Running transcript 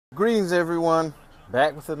Greetings, everyone.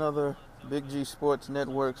 Back with another Big G Sports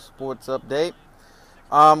Network sports update.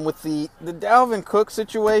 With the Dalvin Cook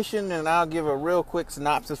situation, and I'll give a real quick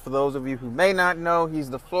synopsis for those of you who may not know.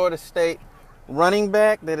 He's the Florida State running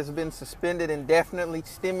back that has been suspended indefinitely,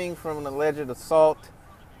 stemming from an alleged assault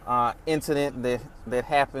incident that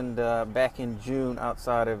happened back in June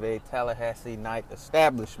outside of a Tallahassee night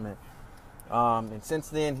establishment. And since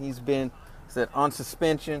then, he's been set on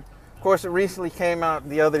suspension. Of course, it recently came out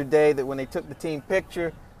the other day that when they took the team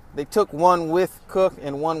picture, they took one with Cook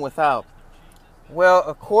and one without. Well,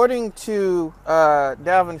 according to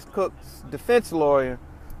Dalvin Cook's defense lawyer,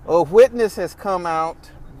 a witness has come out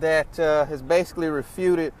that has basically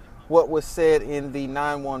refuted what was said in the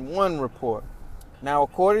 911 report. Now,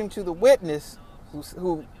 according to the witness,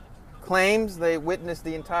 who claims they witnessed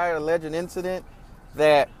the entire alleged incident,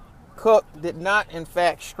 that Cook did not, in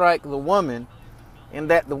fact, strike the woman, and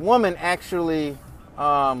that the woman actually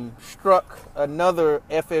struck another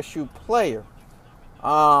FSU player.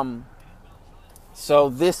 So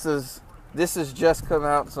this is just come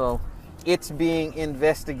out, so it's being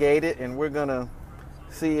investigated, and we're gonna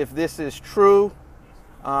see if this is true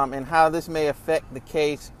and how this may affect the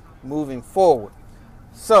case moving forward.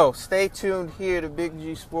 So stay tuned here to Big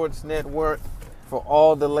G Sports Network for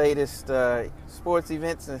all the latest sports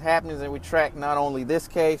events and happenings, and we track not only this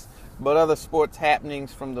case but other sports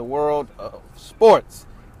happenings from the world of sports.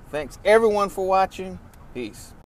 Thanks everyone for watching. Peace.